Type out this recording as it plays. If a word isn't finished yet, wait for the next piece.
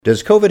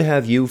Does COVID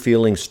have you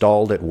feeling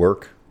stalled at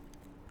work?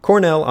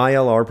 Cornell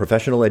ILR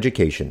Professional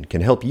Education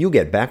can help you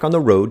get back on the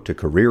road to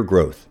career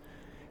growth.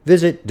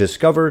 Visit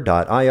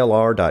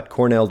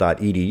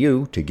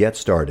discover.ilr.cornell.edu to get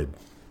started.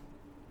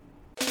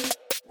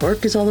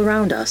 Work is all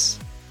around us.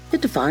 It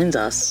defines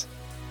us.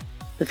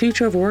 The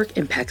future of work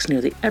impacts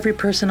nearly every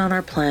person on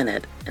our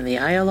planet, and the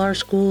ILR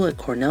School at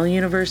Cornell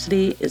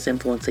University is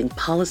influencing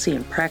policy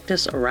and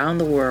practice around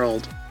the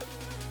world.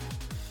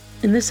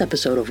 In this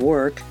episode of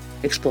Work,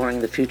 exploring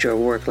the future of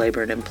work,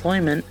 labor, and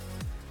employment,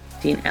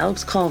 Dean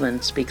Alex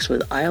Colvin speaks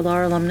with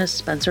ILR alumnus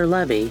Spencer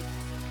Levy,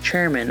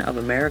 Chairman of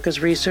America's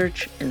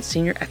Research and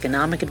Senior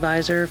Economic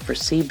Advisor for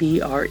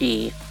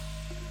CBRE.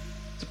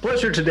 It's a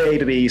pleasure today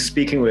to be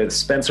speaking with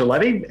Spencer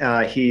Levy.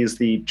 He's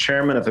the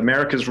Chairman of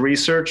America's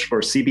Research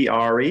for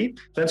CBRE.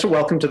 Spencer,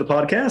 welcome to the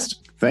podcast.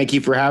 Thank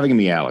you for having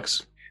me,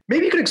 Alex.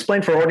 Maybe you could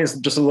explain for our audience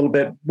just a little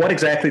bit what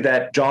exactly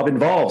that job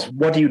involves.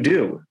 What do you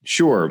do?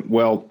 Sure.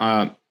 Well,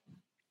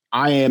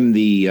 I am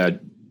the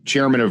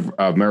chairman of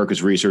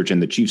America's Research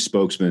and the chief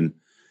spokesman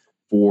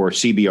for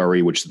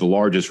CBRE, which is the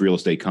largest real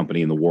estate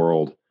company in the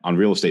world on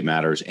real estate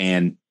matters.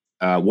 And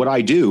what I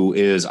do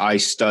is I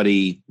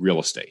study real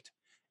estate.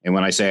 And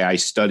when I say I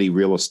study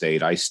real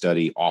estate, I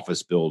study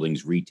office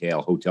buildings,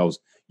 retail, hotels,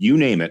 you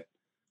name it,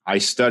 I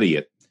study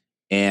it.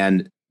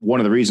 And one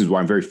of the reasons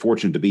why I'm very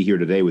fortunate to be here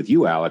today with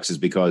you, Alex, is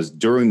because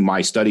during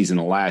my studies in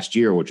the last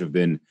year, which have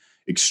been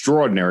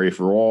extraordinary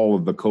for all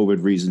of the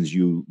COVID reasons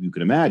you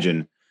can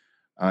imagine,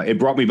 it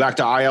brought me back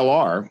to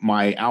ILR,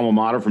 my alma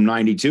mater from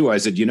 92. I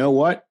said, you know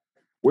what?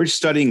 We're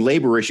studying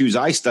labor issues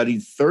I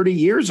studied 30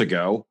 years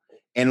ago,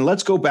 and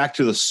let's go back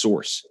to the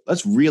source.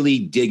 Let's really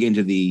dig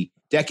into the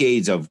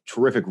decades of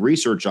terrific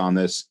research on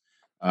this.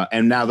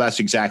 And now that's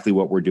exactly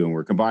what we're doing.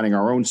 We're combining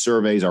our own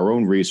surveys, our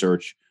own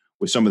research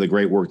with some of the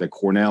great work that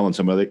Cornell and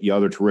some of the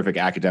other terrific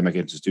academic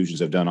institutions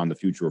have done on the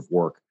future of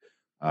work.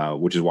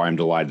 Which is why I'm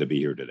delighted to be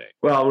here today.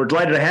 Well, we're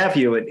delighted to have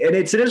you. And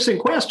it's an interesting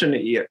question.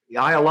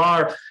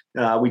 ILR,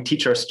 we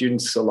teach our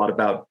students a lot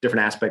about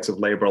different aspects of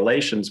labor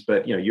relations,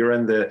 but you're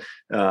in the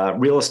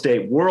real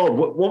estate world.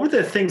 What were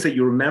the things that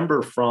you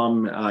remember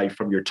from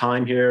your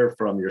time here,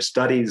 from your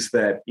studies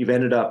that you've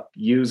ended up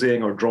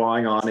using or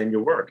drawing on in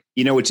your work?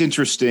 It's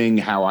interesting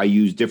how I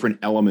use different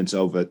elements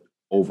of it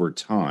over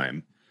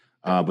time.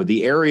 But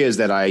the areas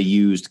that I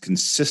used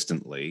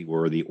consistently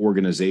were the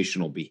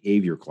organizational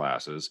behavior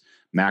classes,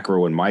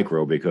 macro and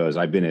micro, because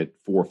I've been at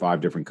 4 or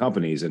 5 different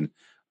companies, and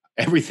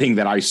everything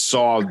that I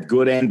saw,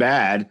 good and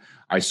bad,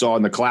 I saw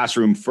in the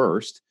classroom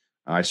first.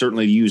 I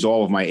certainly use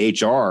all of my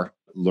HR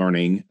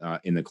learning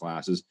in the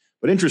classes.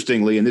 But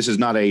interestingly, and this is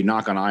not a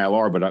knock on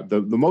ILR, but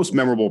the most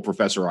memorable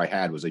professor I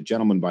had was a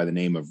gentleman by the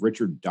name of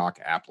Richard Doc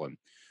Aplin,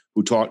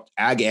 who taught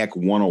Ag Ec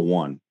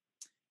 101.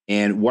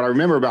 And what I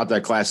remember about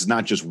that class is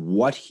not just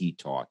what he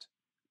taught,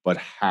 but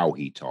how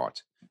he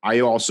taught.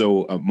 I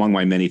also, among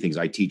my many things,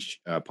 I teach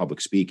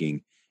public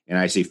speaking, and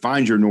I say,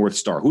 find your North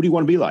Star. Who do you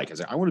want to be like? I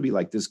say, I want to be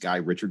like this guy,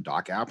 Richard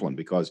Doc Aplin,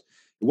 because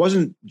it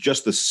wasn't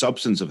just the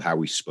substance of how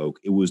he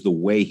spoke. It was the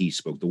way he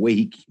spoke, the way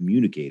he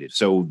communicated.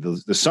 So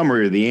the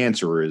summary of the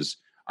answer is,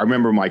 I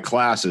remember my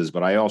classes,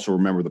 but I also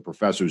remember the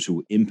professors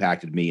who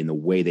impacted me in the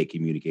way they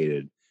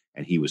communicated.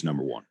 And he was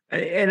number one.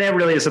 And that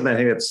really is something I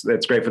think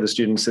that's great for the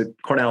students.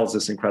 Cornell is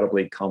this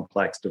incredibly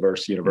complex,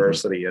 diverse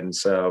university. Mm-hmm. And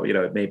so,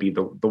 it may be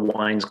the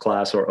wines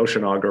class or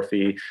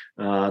oceanography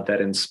that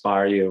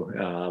inspire you.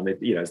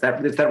 It's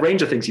that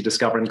range of things you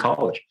discover in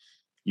college.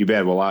 You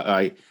bet. Well,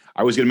 I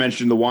was going to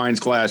mention the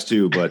wines class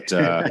too, but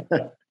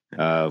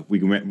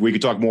we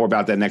could talk more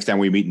about that next time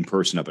we meet in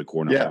person up at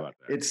Cornell. Yeah, about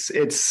that.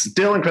 It's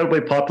still incredibly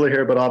popular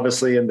here, but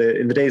obviously in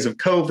the days of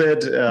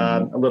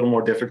COVID, a little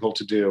more difficult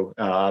to do.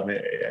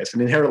 It's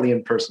an inherently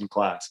in-person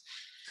class.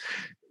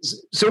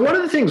 So one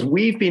of the things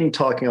we've been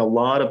talking a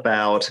lot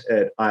about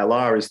at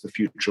ILR is the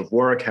future of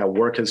work, how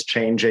work is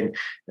changing.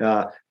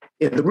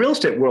 In the real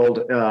estate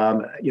world, I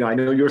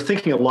know you're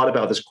thinking a lot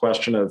about this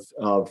question of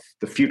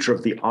the future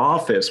of the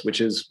office,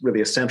 which is really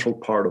a central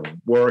part of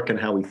work and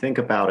how we think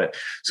about it.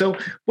 So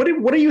what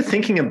are you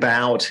thinking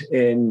about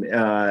in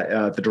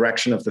the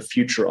direction of the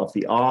future of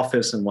the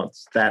office and what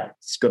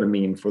that's going to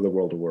mean for the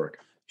world of work?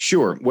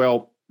 Sure.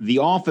 Well, the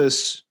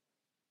office,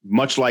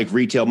 much like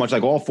retail, much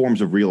like all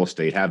forms of real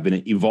estate, have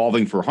been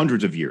evolving for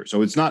hundreds of years.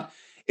 So it's not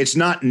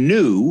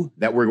new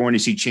that we're going to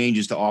see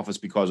changes to office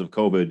because of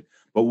COVID.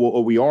 But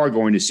what we are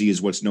going to see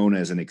is what's known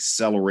as an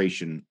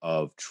acceleration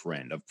of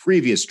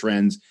previous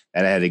trends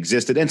that had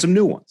existed and some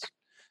new ones.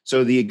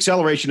 So the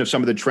acceleration of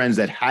some of the trends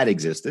that had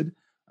existed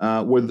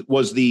were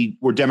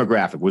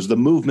demographic, was the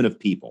movement of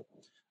people,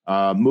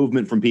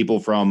 movement from people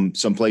from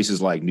some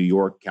places like New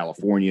York,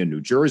 California, New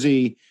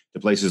Jersey, to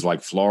places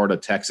like Florida,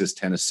 Texas,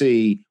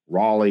 Tennessee,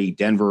 Raleigh,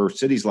 Denver,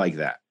 cities like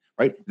that,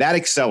 right? That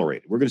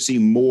accelerated. We're going to see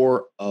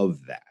more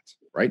of that.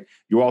 Right.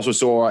 You also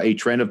saw a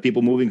trend of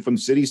people moving from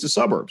cities to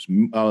suburbs,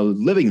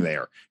 living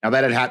there. Now,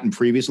 that had happened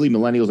previously.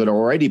 Millennials had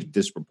already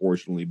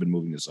disproportionately been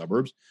moving to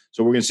suburbs.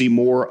 So we're going to see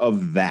more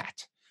of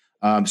that.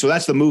 So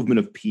that's the movement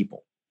of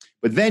people.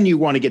 But then you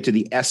want to get to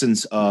the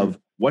essence of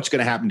what's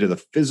going to happen to the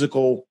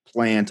physical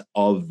plant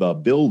of the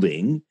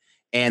building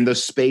and the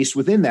space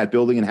within that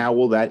building, and how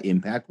will that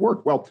impact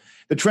work? Well,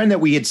 the trend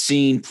that we had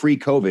seen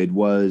pre-COVID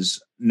was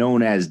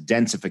known as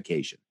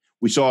densification.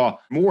 We saw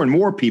more and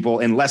more people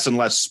in less and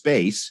less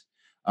space,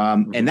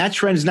 and that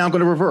trend is now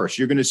going to reverse.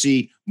 You're going to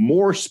see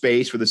more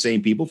space for the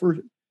same people for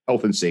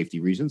health and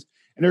safety reasons,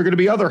 and there are going to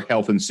be other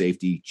health and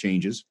safety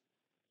changes,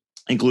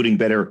 including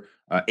better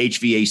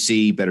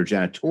HVAC, better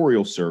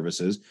janitorial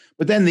services.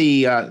 But then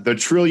the $1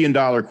 trillion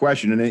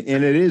question, and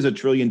it is a $1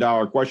 trillion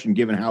question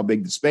given how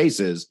big the space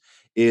is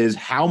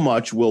how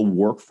much will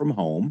work from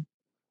home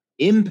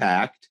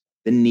impact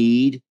the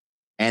need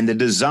and the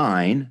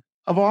design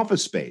of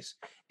office space?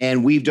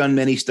 And we've done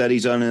many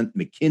studies on it.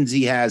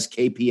 McKinsey has,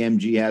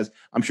 KPMG has,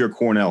 I'm sure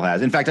Cornell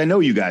has. In fact, I know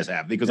you guys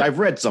have because I've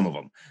read some of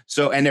them.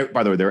 So, and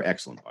by the way, they're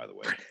excellent, by the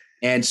way.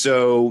 And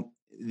so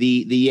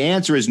the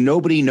answer is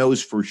nobody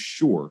knows for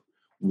sure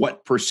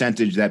what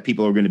percentage that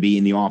people are going to be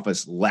in the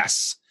office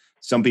less.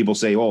 Some people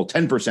say,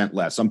 10%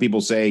 less. Some people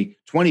say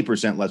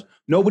 20% less.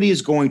 Nobody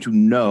is going to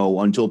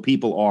know until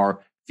people are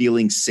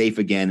feeling safe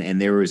again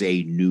and there is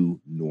a new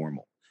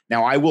normal.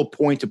 Now, I will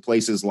point to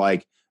places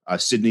like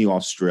Sydney,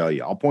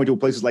 Australia. I'll point to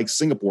places like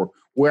Singapore,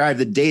 where I have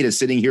the data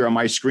sitting here on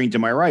my screen to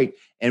my right,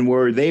 and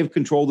where they've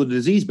controlled the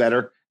disease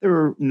better.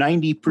 They're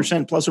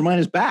 90% plus or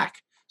minus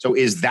back. So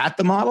is that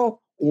the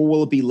model, or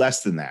will it be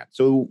less than that?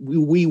 So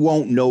we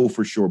won't know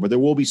for sure, but there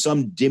will be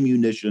some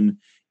diminution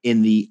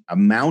in the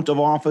amount of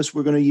office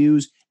we're going to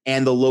use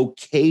and the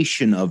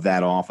location of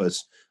that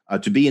office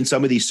to be in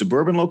some of these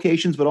suburban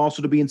locations, but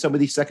also to be in some of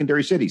these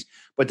secondary cities.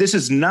 But this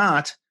is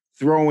not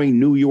throwing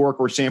New York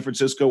or San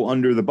Francisco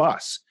under the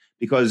bus,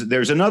 because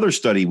there's another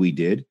study we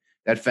did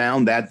that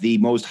found that the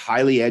most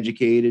highly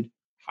educated,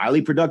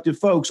 highly productive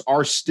folks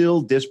are still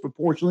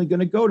disproportionately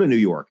going to go to New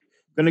York,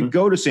 going to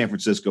go to San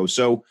Francisco.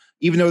 So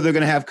even though they're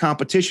going to have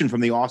competition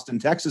from the Austin,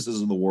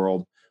 Texases of the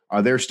world,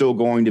 they're still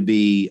going to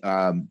be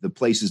the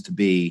places to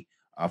be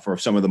for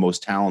some of the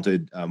most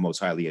talented, most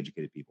highly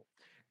educated people.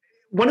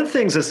 One of the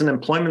things as an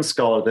employment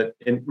scholar that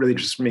really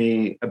interests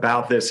me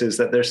about this is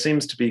that there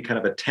seems to be kind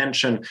of a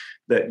tension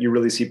that you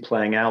really see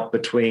playing out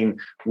between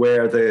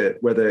where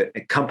the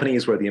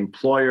companies, where the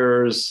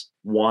employers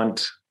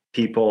want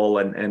people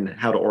and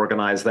how to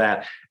organize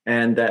that,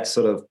 and that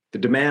sort of the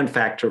demand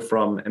factor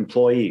from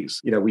employees.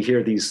 You know, we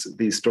hear these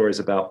stories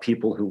about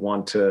people who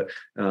want to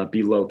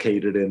be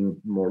located in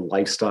more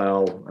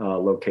lifestyle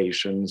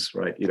locations,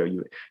 right? You know,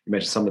 you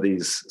mentioned some of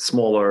these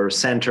smaller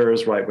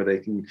centers, right, where they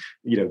can,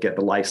 get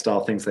the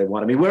lifestyle things they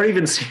want. I mean, we're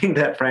even seeing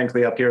that,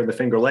 frankly, up here in the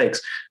Finger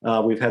Lakes.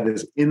 We've had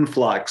this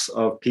influx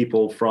of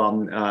people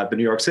from the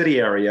New York City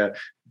area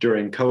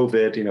during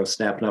COVID,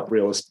 snapping up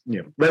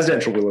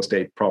residential real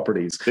estate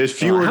properties. There's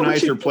fewer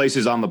nicer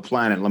places on the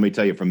planet, let me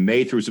tell you, from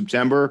May through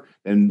September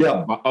and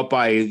up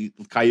by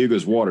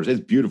Cayuga's waters. It's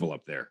beautiful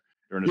up there.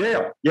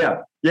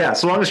 Yeah.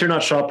 So long as you're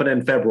not shopping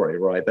in February,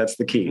 right? That's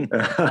the key.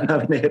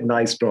 Having a hit an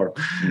ice storm.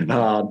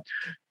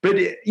 But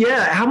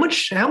yeah, how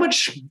much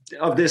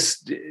of this,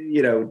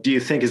 do you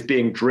think is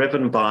being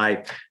driven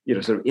by,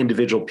 sort of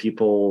individual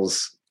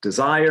people's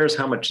desires?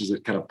 How much is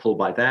it kind of pulled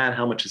by that?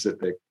 How much is it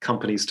the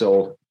company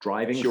still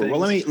driving Sure. things?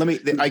 Well, let me.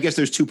 I guess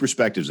there's two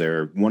perspectives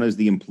there. One is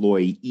the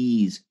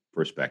employee's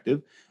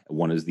perspective, and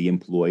one is the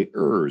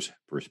employer's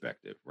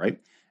perspective, right?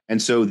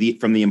 And so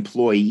from the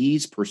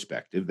employee's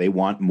perspective, they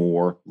want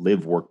more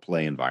live, work,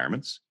 play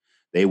environments.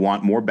 They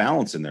want more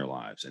balance in their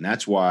lives. And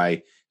that's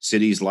why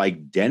cities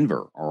like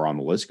Denver are on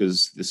the list,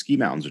 because the ski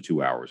mountains are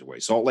 2 hours away.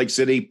 Salt Lake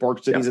City,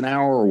 Park City is an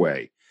hour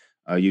away.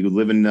 You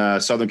live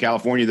in Southern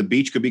California, the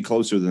beach could be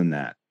closer than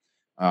that.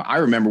 I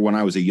remember when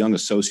I was a young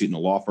associate in a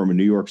law firm in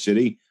New York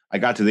City, I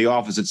got to the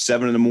office at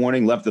 7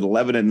 a.m, left at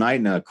 11 at night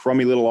in a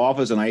crummy little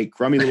office, and I ate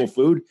crummy little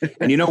food.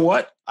 And you know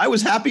what? I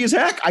was happy as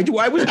heck.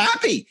 I was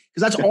happy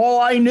because that's all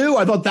I knew.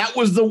 I thought that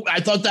was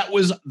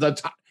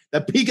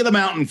the peak of the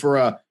mountain for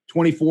a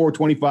 24,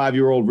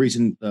 25-year-old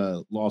recent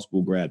law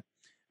school grad.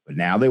 But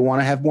now they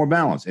want to have more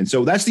balance. And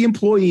so that's the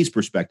employee's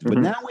perspective. But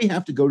now we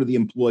have to go to the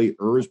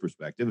employer's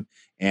perspective.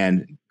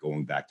 And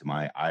going back to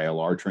my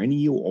ILR training,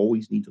 you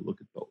always need to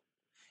look at both.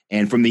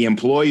 And from the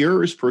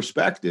employer's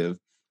perspective,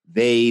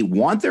 they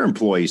want their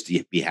employees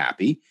to be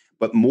happy,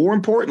 but more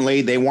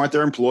importantly, they want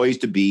their employees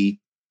to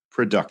be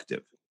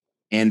productive.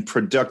 And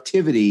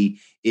productivity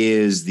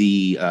is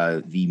the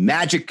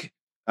magic,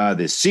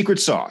 the secret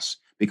sauce,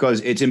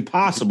 because it's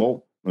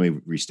impossible. Let me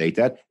restate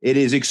that. It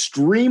is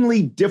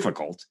extremely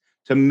difficult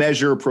to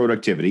measure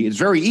productivity. It's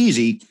very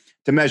easy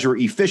to measure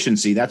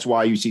efficiency. That's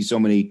why you see so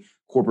many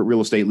corporate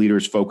real estate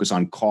leaders focus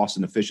on cost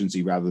and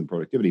efficiency rather than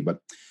productivity. But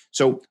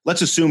so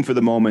let's assume for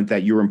the moment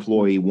that your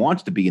employee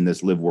wants to be in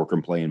this live, work,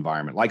 and play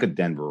environment, like a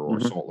Denver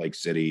or Salt Lake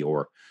City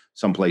or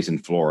someplace in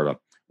Florida.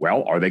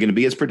 Well, are they going to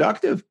be as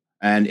productive?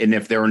 And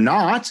if they're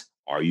not,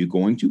 are you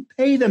going to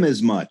pay them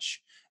as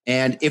much?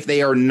 And if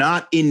they are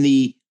not in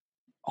the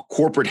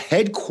corporate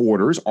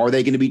headquarters, are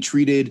they going to be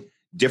treated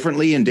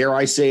differently and, dare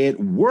I say it,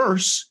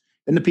 worse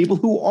than the people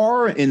who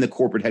are in the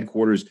corporate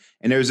headquarters?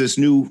 And there's this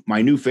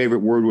my new favorite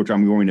word, which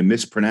I'm going to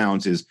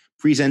mispronounce, is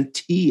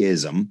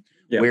presenteeism,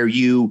 where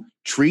you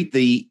treat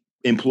the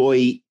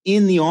employee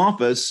in the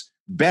office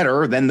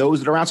better than those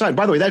that are outside.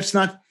 By the way, that's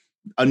not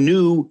a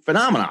new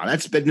phenomenon.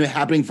 That's been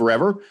happening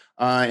forever.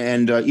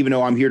 And even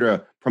though I'm here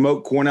to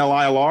promote Cornell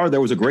ILR,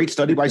 there was a great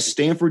study by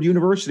Stanford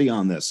University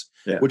on this,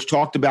 which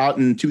talked about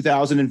in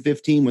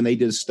 2015 when they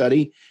did a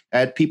study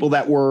at people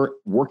that were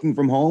working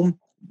from home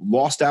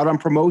lost out on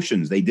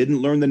promotions. They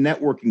didn't learn the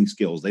networking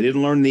skills. They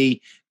didn't learn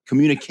the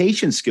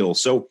communication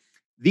skills. So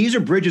these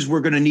are bridges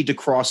we're going to need to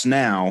cross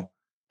now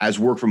as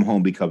work from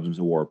home becomes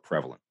more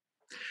prevalent.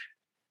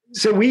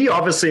 So we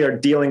obviously are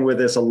dealing with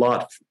this a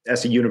lot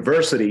as a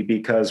university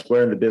because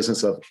we're in the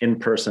business of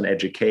in-person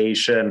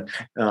education.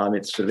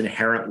 It's sort of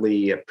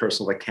inherently a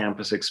personal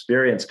campus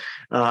experience.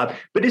 But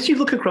as you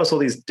look across all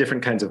these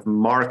different kinds of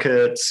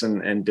markets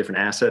and different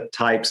asset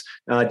types,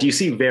 do you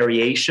see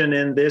variation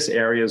in this,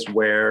 areas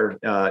where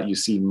you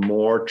see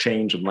more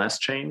change and less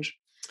change?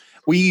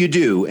 Well, you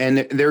do.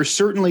 And there's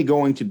certainly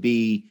going to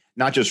be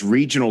not just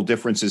regional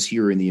differences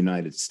here in the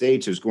United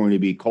States. There's going to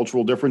be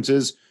cultural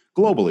differences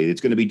globally.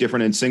 It's going to be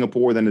different in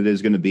Singapore than it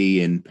is going to be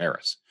in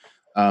Paris.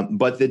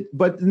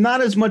 But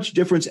not as much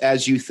difference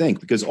as you think,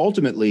 because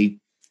ultimately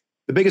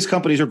the biggest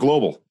companies are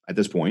global at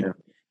this point,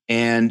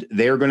 and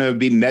they're going to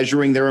be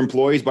measuring their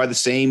employees by the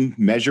same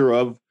measure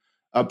of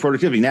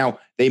productivity. Now,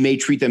 they may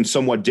treat them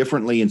somewhat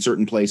differently in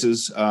certain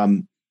places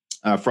from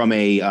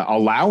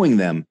allowing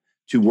them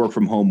to work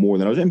from home more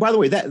than others. And by the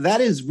way,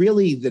 that is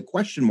really the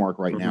question mark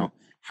right now.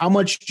 How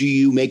much do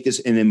you make this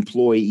an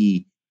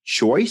employee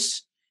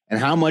choice? And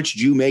how much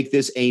do you make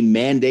this a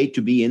mandate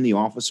to be in the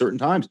office certain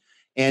times?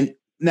 And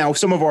now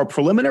some of our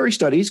preliminary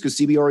studies, because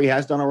CBRE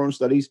has done our own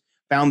studies,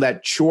 found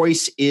that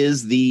choice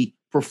is the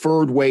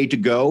preferred way to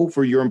go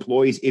for your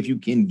employees if you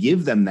can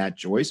give them that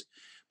choice.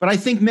 But I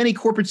think many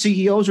corporate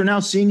CEOs are now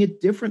seeing it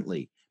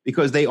differently,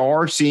 because they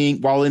are seeing,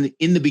 while in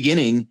the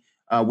beginning,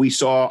 we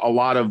saw a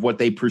lot of what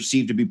they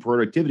perceived to be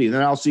productivity, they're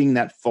now seeing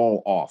that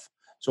fall off.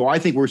 So I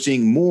think we're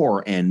seeing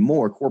more and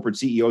more corporate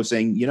CEOs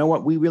saying, you know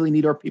what, we really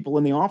need our people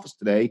in the office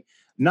today,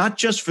 not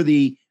just for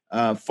the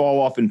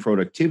fall off in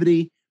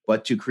productivity,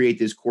 but to create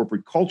this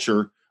corporate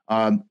culture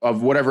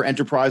of whatever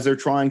enterprise they're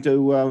trying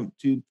to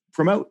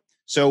promote.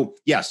 So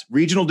yes,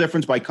 regional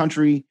difference by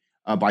country,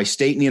 by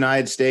state in the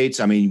United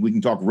States. I mean, we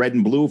can talk red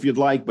and blue if you'd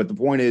like, but the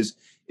point is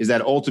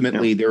that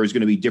ultimately there is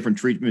going to be different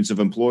treatments of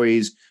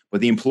employees,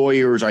 but the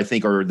employers, I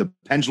think, are the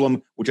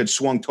pendulum, which had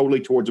swung totally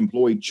towards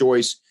employee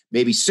choice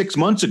maybe 6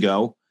 months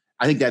ago.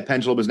 I think that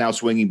pendulum is now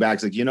swinging back.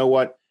 It's like, you know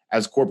what,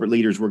 as corporate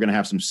leaders, we're going to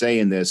have some say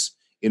in this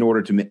in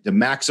order to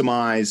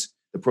maximize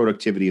the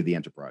productivity of the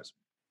enterprise.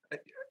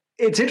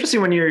 It's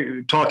interesting when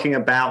you're talking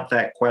about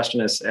that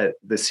question as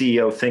the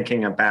CEO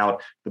thinking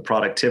about the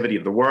productivity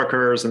of the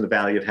workers and the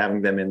value of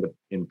having them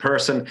in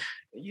person.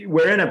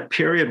 We're in a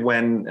period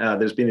when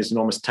there's been this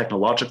enormous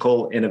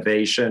technological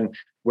innovation.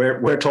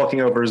 We're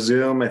talking over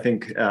Zoom. I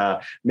think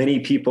many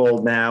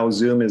people now,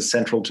 Zoom is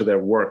central to their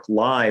work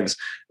lives.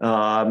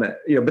 But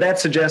that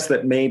suggests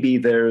that maybe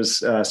there's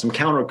some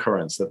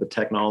countercurrents, that the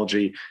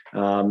technology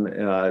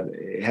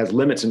has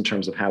limits in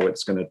terms of how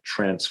it's going to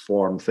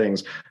transform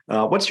things.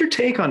 What's your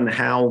take on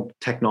how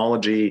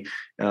technology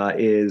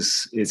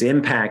is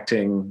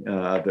impacting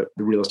the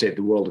real estate,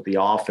 the world of the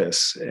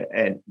office,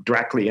 and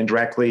directly,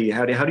 indirectly?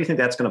 How do you think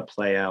that's going to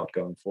play out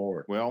going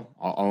forward? Well,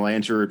 I'll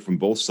answer it from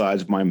both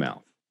sides of my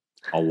mouth.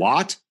 A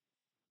lot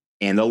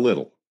and a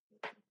little.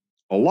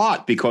 A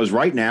lot, because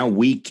right now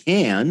we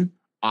can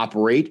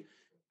operate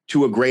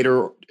to a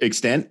greater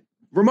extent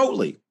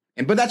remotely.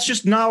 But that's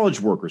just knowledge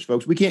workers,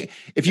 folks. We can't,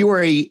 if you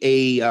are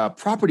a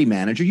property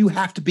manager, you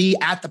have to be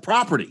at the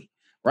property,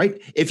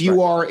 right? If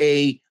you are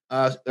a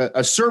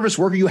service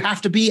worker, you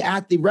have to be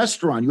at the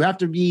restaurant. You have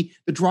to be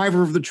the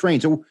driver of the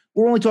train. So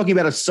we're only talking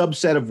about a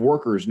subset of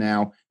workers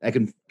now that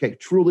can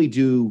truly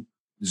do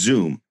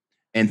Zoom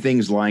and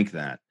things like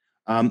that.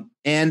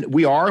 And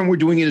we're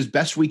doing it as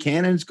best we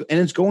can, and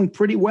it's going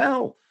pretty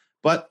well.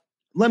 But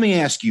let me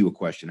ask you a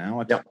question,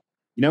 Alex.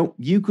 Yeah.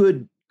 You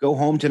could go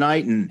home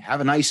tonight and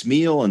have a nice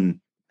meal and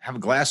have a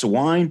glass of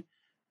wine.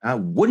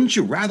 Wouldn't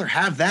you rather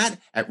have that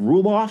at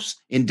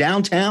Roelof's in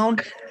downtown,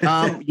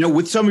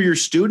 with some of your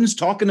students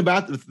talking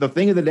about the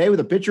thing of the day with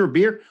a pitcher of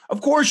beer?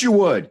 Of course you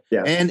would.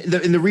 Yeah. And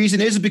the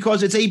reason is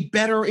because it's a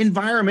better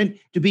environment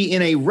to be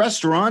in a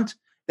restaurant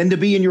than to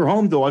be in your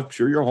home, though I'm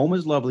sure your home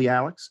is lovely,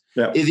 Alex.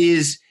 Yeah. It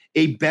is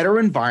a better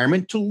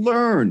environment to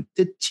learn,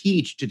 to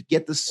teach, to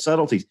get the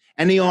subtleties.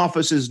 And the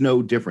office is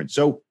no different.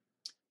 So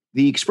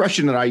the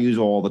expression that I use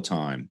all the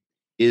time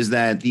is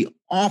that the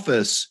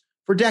office,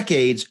 for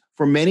decades,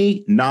 for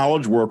many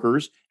knowledge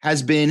workers,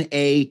 has been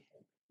a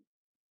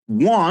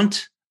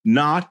want,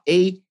 not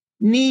a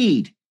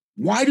need.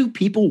 Why do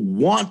people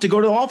want to go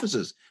to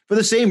offices? For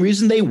the same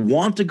reason they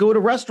want to go to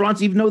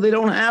restaurants, even though they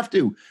don't have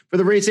to. For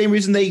the very same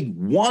reason they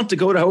want to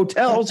go to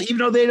hotels, even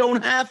though they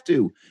don't have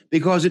to.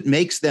 Because it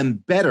makes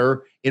them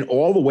better in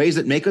all the ways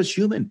that make us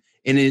human.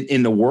 And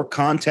in the work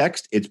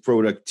context, it's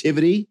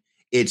productivity,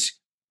 it's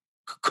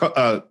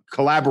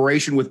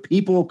collaboration with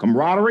people,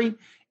 camaraderie.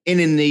 And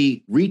in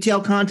the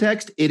retail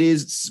context, it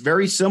is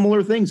very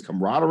similar things: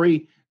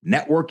 camaraderie,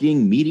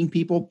 networking, meeting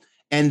people.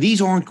 And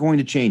these aren't going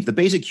to change. The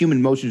basic human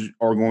emotions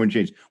are going to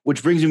change,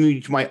 which brings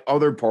me to my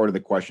other part of the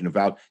question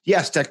about,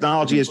 yes,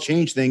 technology has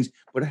changed things,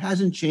 but it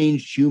hasn't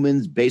changed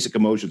humans' basic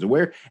emotions. And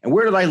where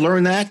did I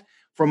learn that?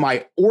 From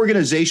my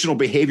organizational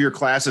behavior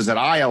classes at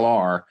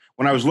ILR,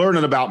 when I was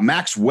learning about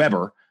Max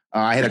Weber.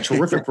 I had a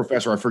terrific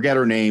professor, I forget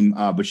her name,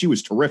 but she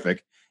was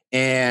terrific.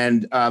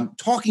 And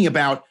talking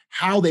about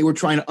how they were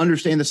trying to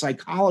understand the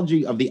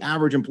psychology of the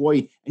average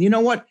employee. And you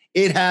know what?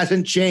 It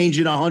hasn't changed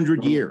in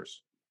 100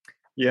 years.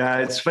 Yeah,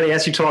 it's funny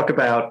as you talk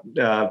about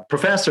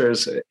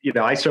professors.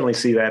 I certainly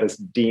see that as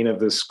dean of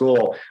this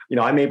school.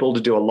 I'm able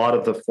to do a lot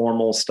of the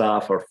formal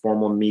stuff or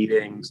formal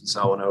meetings and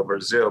so on over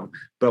Zoom.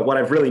 But what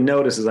I've really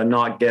noticed is I'm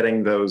not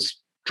getting those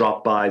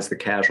drop-bys, the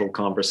casual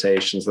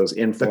conversations, those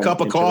informal. The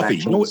cup of coffee.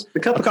 The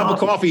cup of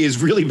coffee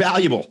is really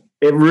valuable.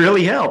 It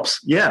really helps.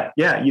 Yeah.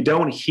 You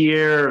don't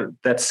hear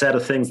that set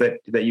of things that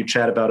you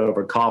chat about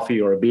over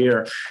coffee or a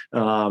beer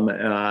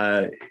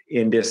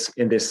in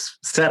this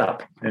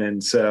setup.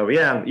 And so,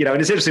 and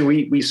it's interesting.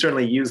 We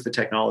certainly use the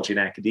technology in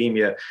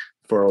academia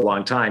for a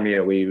long time.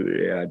 We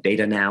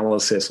data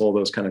analysis, all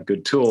those kind of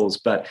good tools,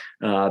 but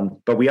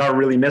we are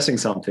really missing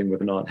something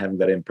with not having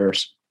that in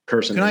person.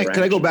 Can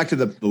I go back to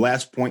the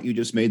last point you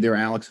just made there,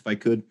 Alex, if I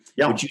could?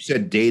 Yeah. Which you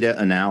said data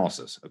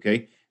analysis.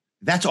 Okay.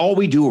 That's all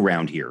we do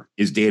around here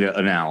is data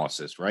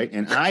analysis, right?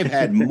 And I've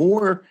had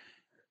more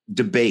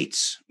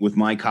debates with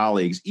my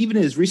colleagues, even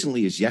as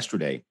recently as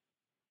yesterday,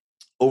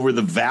 over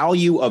the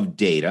value of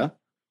data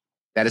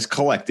that is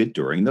collected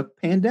during the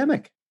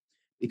pandemic.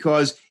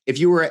 Because if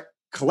you were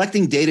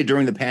collecting data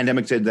during the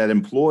pandemic, said that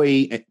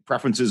employee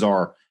preferences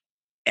are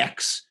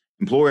X,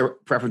 employer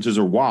preferences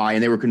are Y,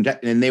 and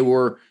they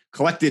were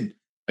collected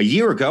a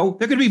year ago,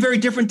 they're going to be very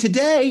different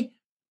today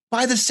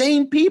by the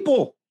same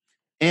people.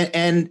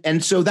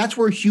 And so that's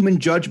where human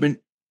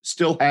judgment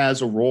still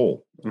has a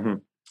role. Mm-hmm.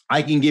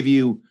 I can give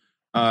you,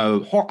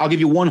 I'll give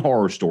you one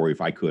horror story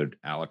if I could,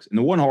 Alex. And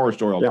the one horror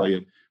story I'll tell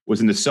you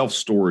was in the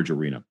self-storage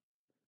arena.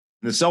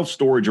 In the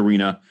self-storage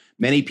arena,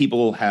 many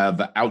people have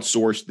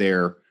outsourced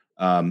their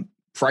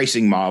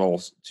pricing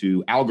models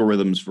to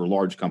algorithms for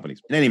large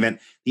companies. In any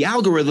event, the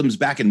algorithms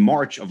back in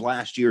March of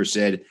last year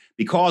said,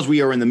 because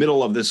we are in the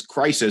middle of this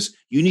crisis,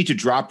 you need to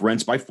drop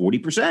rents by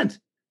 40%.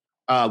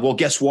 Well,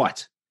 guess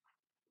what?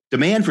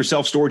 Demand for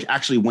self-storage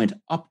actually went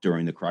up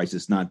during the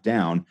crisis, not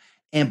down.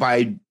 And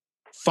by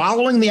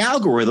following the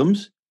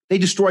algorithms, they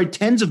destroyed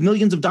tens of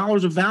millions of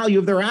dollars of value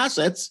of their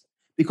assets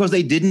because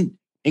they didn't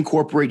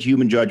incorporate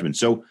human judgment.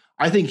 So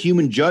I think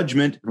human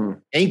judgment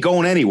ain't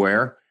going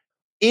anywhere,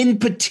 in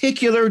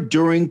particular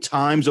during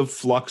times of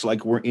flux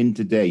like we're in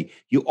today.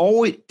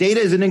 Data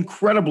is an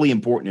incredibly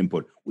important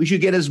input. We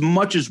should get as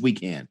much as we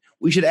can.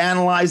 We should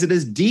analyze it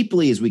as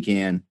deeply as we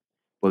can,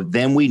 but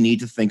then we need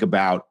to think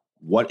about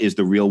what is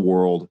the real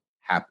world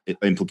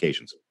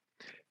implications.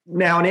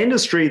 Now, an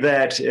industry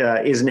that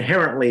is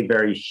inherently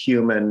very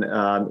human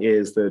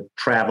is the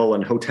travel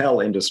and hotel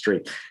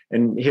industry.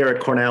 And here at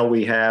Cornell,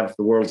 we have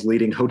the world's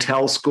leading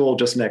hotel school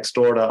just next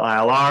door to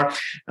ILR.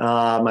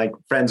 My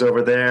friends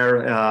over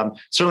there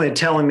certainly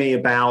telling me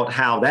about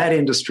how that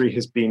industry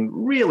has been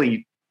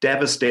really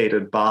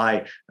devastated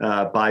by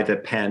the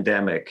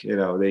pandemic.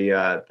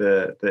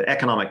 The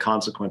economic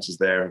consequences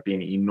there have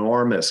been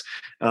enormous.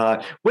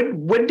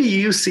 When do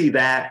you see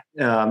that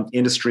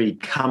industry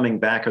coming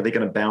back? Are they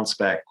going to bounce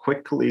back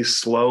quickly,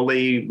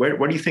 slowly? Where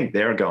do you think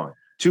they're going?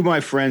 To my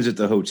friends at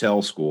the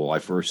hotel school, I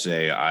first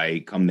say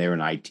I come there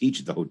and I teach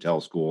at the hotel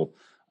school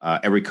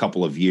every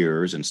couple of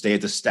years and stay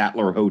at the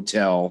Statler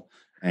Hotel.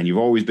 And you've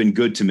always been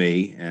good to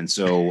me. And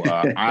so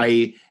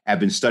I have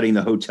been studying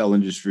the hotel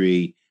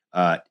industry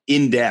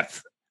in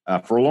depth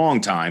for a long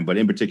time, but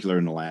in particular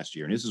in the last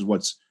year. And this is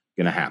what's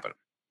going to happen.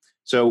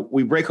 So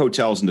we break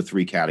hotels into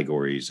three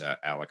categories,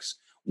 Alex.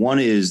 One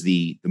is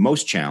the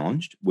most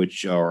challenged,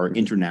 which are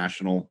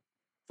international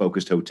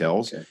focused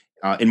hotels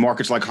in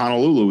markets like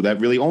Honolulu that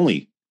really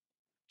only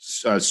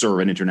serve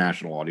an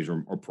international audience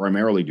or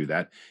primarily do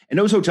that. And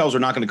those hotels are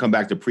not going to come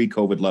back to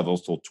pre-COVID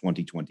levels till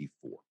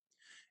 2024.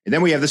 And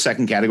then we have the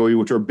second category,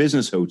 which are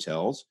business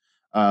hotels,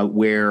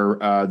 where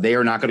they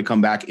are not going to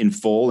come back in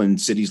full in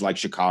cities like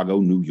Chicago,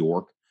 New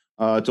York,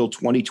 till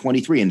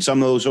 2023. And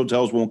some of those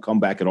hotels won't come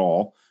back at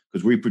all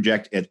because we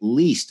project at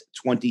least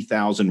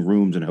 20,000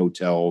 rooms in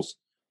hotels,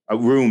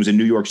 rooms in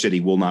New York City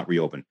will not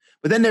reopen.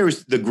 But then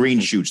there's the green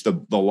shoots, the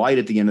light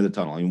at the end of the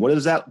tunnel. And what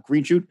is that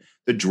green shoot?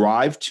 The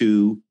drive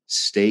to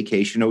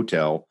staycation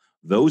hotel.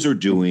 Those are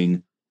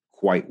doing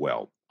quite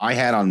well. I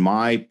had on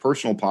my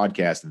personal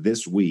podcast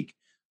this week,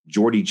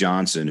 Jordy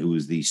Johnson, who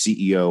is the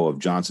CEO of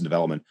Johnson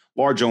Development,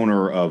 large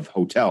owner of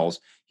hotels.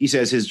 He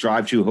says his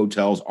drive-to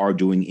hotels are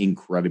doing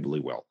incredibly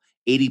well,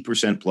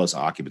 80% plus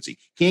occupancy.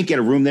 Can't get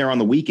a room there on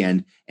the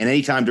weekend, and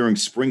anytime during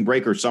spring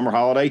break or summer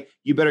holiday,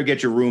 you better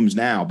get your rooms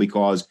now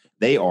because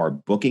they are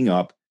booking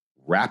up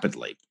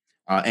rapidly.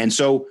 And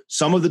so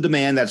some of the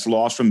demand that's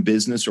lost from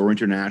business or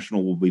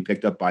international will be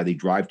picked up by the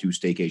drive-to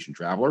staycation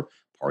traveler,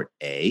 part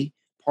A.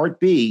 Part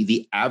B,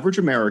 the average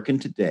American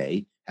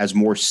today has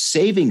more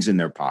savings in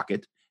their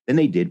pocket than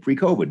they did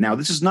pre-COVID. Now,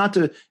 this is not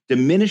to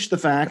diminish the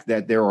fact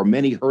that there are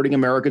many hurting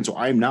Americans, so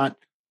I'm not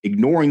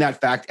ignoring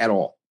that fact at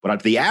all.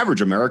 But the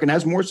average American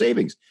has more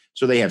savings.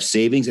 So they have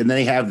savings, and then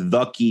they have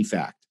the key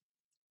fact,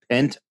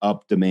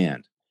 pent-up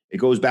demand. It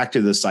goes back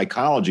to the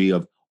psychology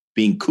of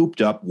being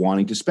cooped up,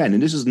 wanting to spend.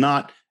 And this is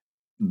not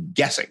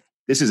guessing.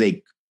 This is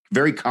a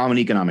very common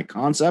economic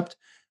concept,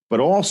 but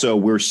also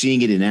we're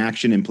seeing it in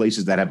action in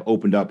places that have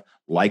opened up,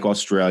 like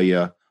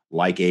Australia,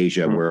 like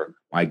Asia, where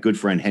my good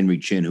friend Henry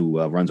Chin,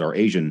 who runs our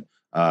Asian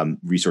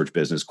research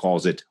business,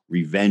 calls it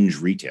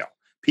revenge retail.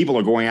 People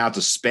are going out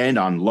to spend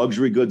on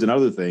luxury goods and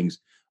other things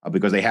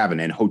because they haven't.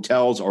 And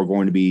hotels are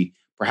going to be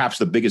perhaps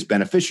the biggest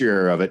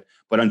beneficiary of it.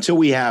 But until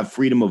we have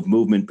freedom of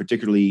movement,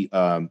 particularly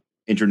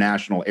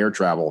international air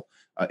travel,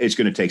 it's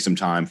going to take some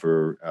time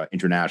for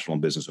international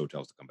and business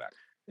hotels to come back.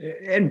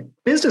 And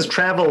business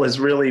travel has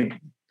really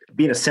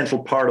been a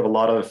central part of a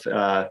lot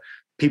of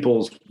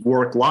people's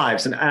work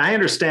lives. And I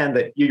understand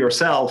that you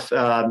yourself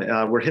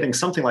were hitting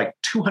something like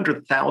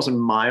 200,000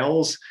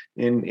 miles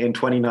in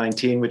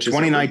 2019, which is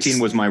 2019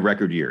 was my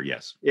record year.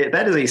 Yes.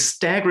 That is a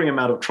staggering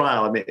amount of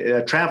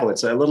travel.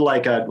 It's a little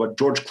like what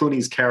George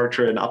Clooney's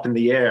character in Up in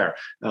the Air.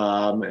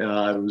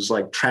 It was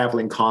like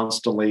traveling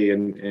constantly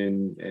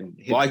and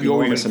well, I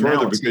go even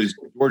further because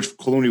George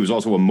Clooney was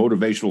also a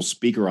motivational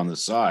speaker on the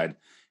side.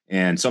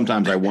 And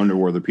sometimes I wonder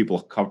whether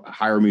people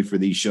hire me for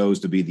these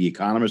shows to be the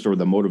economist or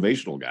the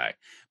motivational guy.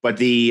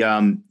 But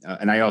and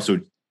I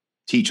also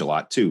teach a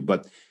lot too.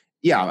 But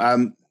yeah,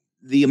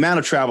 the amount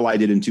of travel I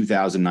did in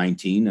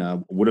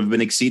 2019 would have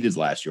been exceeded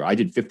last year. I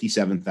did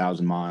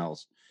 57,000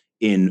 miles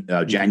in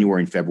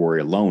January and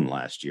February alone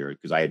last year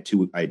because I had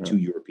two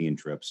European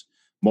trips,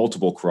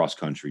 multiple cross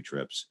country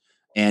trips.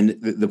 And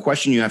the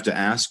question you have to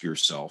ask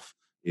yourself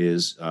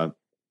is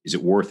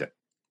it worth it?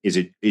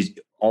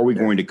 Are we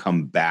going to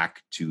come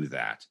back to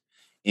that?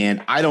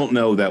 And I don't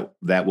know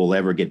that we'll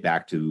ever get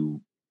back to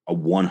a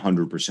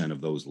 100%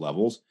 of those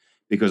levels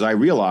because I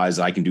realize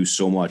I can do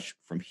so much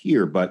from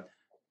here, but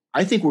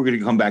I think we're going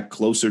to come back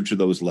closer to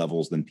those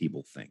levels than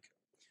people think.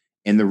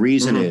 And the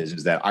reason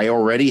is that I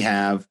already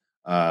have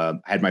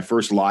had my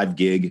first live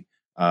gig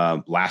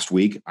last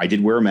week. I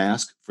did wear a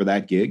mask for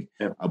that gig,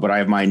 but I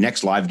have my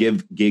next live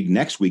gig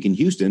next week in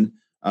Houston.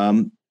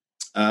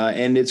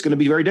 And it's going to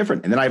be very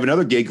different. And then I have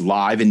another gig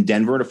live in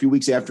Denver in a few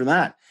weeks after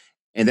that.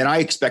 And then I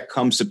expect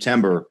come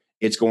September,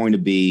 it's going to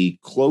be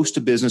close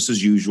to business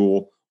as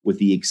usual with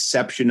the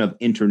exception of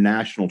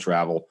international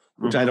travel,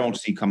 which I don't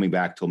see coming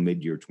back till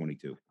mid-year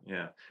 22.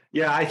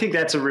 Yeah, I think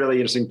that's a really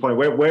interesting point.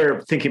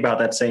 We're thinking about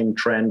that same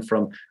trend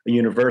from a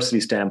university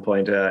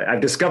standpoint.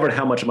 I've discovered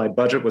how much of my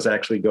budget was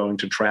actually going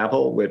to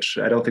travel, which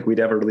I don't think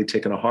we'd ever really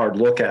taken a hard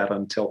look at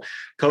until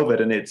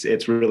COVID. And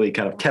it's really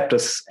kind of kept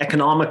us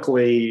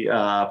economically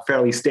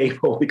fairly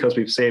stable because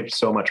we've saved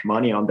so much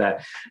money on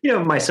that.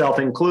 Myself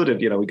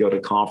included, we go to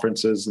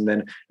conferences, and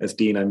then as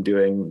dean, I'm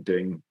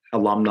doing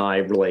alumni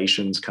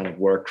relations kind of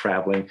work,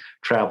 traveling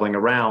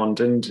around.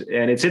 And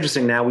it's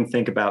interesting now we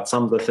think about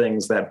some of the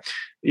things that,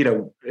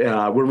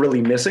 we're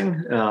really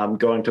missing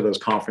going to those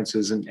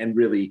conferences and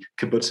really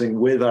kibbutzing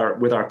with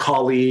our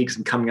colleagues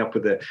and coming up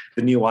with the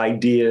new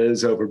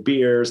ideas over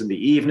beers in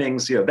the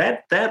evenings,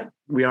 that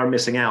we are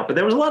missing out. But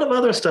there was a lot of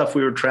other stuff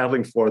we were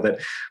traveling for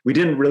that we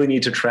didn't really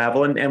need to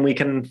travel. And we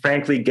can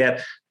frankly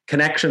get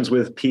connections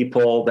with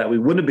people that we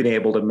wouldn't have been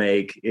able to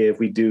make if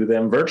we do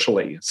them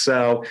virtually.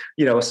 So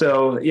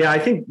I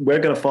think we're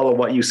going to follow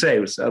what you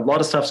say. A lot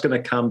of stuff's going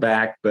to come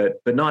back, but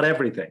not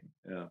everything.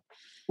 Yeah.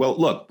 Well,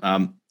 look,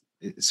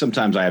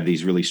 sometimes I have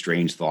these really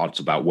strange thoughts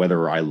about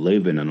whether I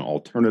live in an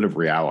alternative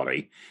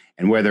reality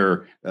and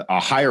whether a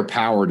higher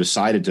power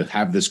decided to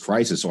have this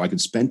crisis so I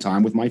could spend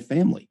time with my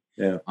family.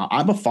 Yeah.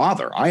 I'm a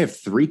father. I have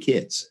 3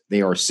 kids.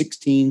 They are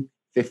 16,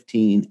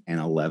 15, and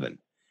 11.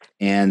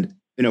 And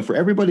for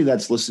everybody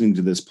that's listening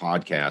to this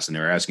podcast and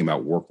they're asking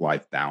about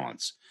work-life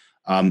balance,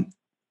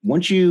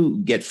 once you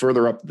get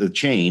further up the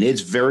chain,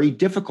 it's very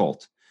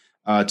difficult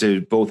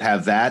to both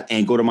have that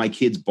and go to my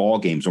kids' ball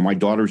games or my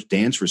daughter's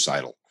dance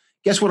recital.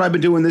 Guess what I've been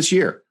doing this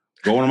year?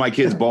 Going to my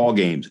kids' ball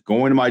games,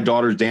 going to my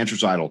daughter's dance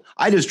recital.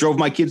 I just drove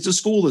my kids to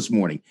school this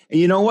morning. And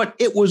you know what?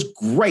 It was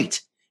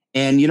great.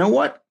 And you know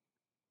what?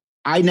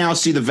 I now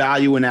see the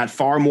value in that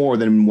far more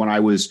than when I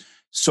was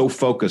so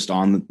focused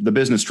on the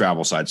business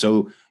travel side.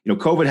 So,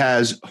 COVID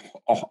has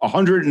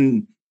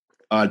 100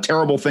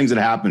 terrible things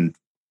that happened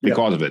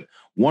because of it.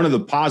 One of the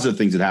positive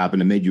things that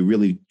happened that made you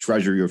really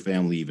treasure your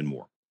family even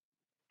more.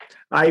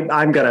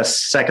 I'm going to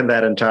second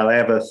that entirely. I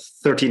have a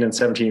 13 and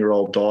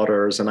 17-year-old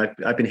daughters, and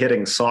I've been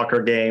hitting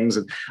soccer games,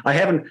 and I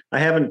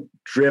haven't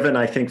driven,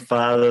 I think,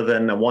 farther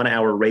than a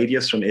 1-hour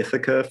radius from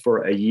Ithaca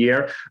for a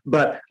year.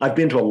 But I've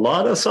been to a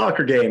lot of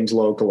soccer games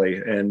locally,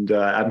 and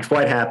I'm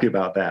quite happy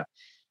about that.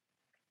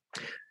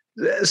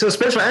 So,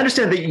 Spencer, I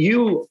understand that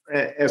you,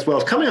 as well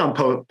as coming on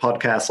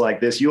podcasts like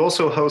this, you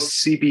also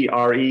host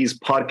CBRE's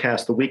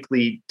podcast, The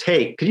Weekly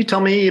Take. Could you tell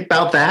me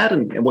about that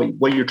and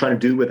what you're trying to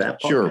do with that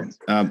podcast?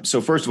 Sure.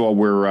 So, first of all,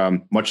 we're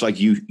much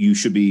like you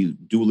should be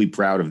duly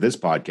proud of this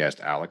podcast,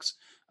 Alex,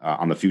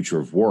 on the future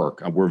of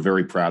work. We're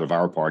very proud of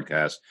our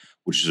podcast.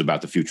 which is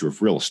about the future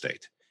of real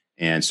estate.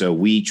 And so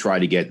we try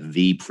to get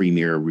the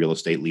premier real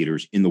estate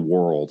leaders in the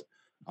world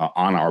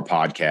on our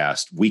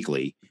podcast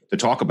weekly to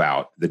talk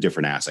about the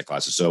different asset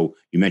classes. So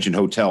you mentioned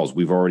hotels.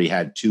 We've already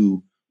had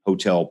 2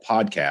 hotel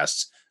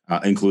podcasts,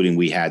 including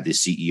we had the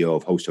CEO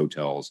of Host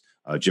Hotels,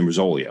 Jim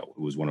Rizzolio,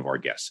 who was one of our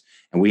guests.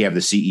 And we have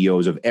the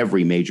CEOs of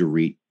every major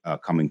REIT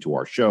coming to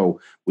our show.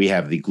 We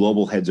have the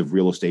global heads of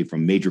real estate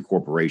from major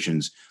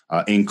corporations,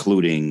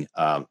 including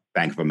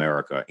Bank of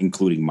America,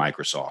 including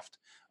Microsoft,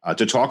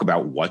 to talk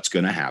about what's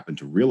going to happen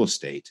to real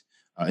estate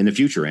in the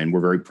future. And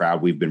we're very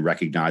proud. We've been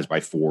recognized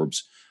by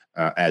Forbes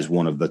as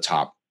one of the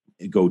top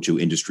go-to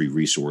industry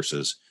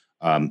resources.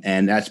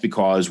 And that's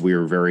because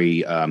we're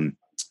very,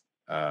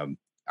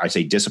 I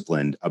say,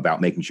 disciplined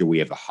about making sure we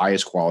have the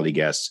highest quality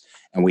guests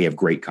and we have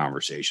great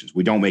conversations.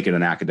 We don't make it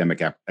an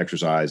academic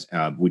exercise.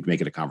 We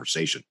make it a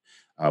conversation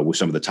with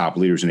some of the top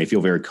leaders, and they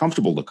feel very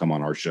comfortable to come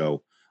on our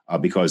show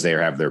because they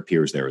have their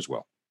peers there as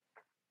well.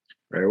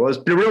 Right. Well, it's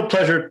been a real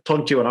pleasure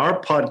talking to you on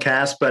our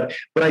podcast, but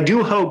I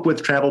do hope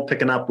with travel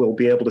picking up, we'll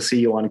be able to see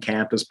you on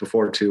campus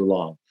before too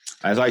long.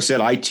 As I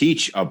said, I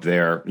teach up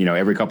there,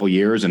 every couple of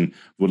years and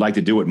would like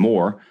to do it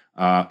more.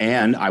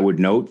 And I would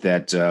note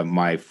that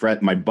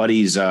my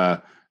buddy's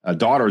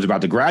daughter is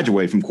about to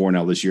graduate from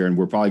Cornell this year, and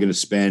we're probably going to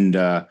spend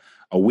a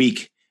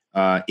week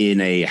in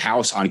a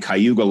house on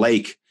Cayuga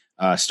Lake,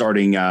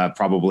 starting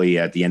probably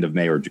at the end of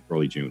May or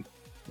early June.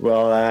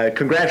 Well,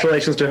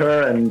 congratulations to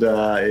her, and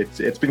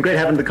it's been great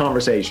having the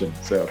conversation.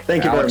 So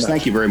thank you very much.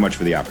 Thank you very much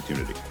for the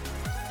opportunity.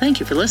 Thank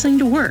you for listening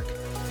to Work.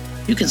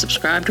 You can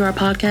subscribe to our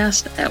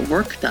podcast at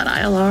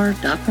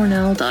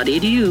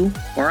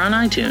work.ilr.cornell.edu or on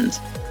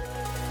iTunes.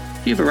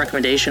 If you have a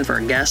recommendation for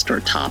a guest or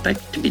a topic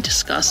to be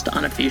discussed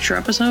on a future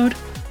episode,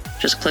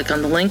 just click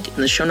on the link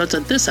in the show notes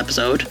of this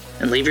episode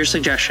and leave your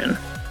suggestion.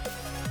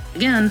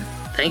 Again,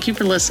 thank you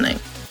for listening.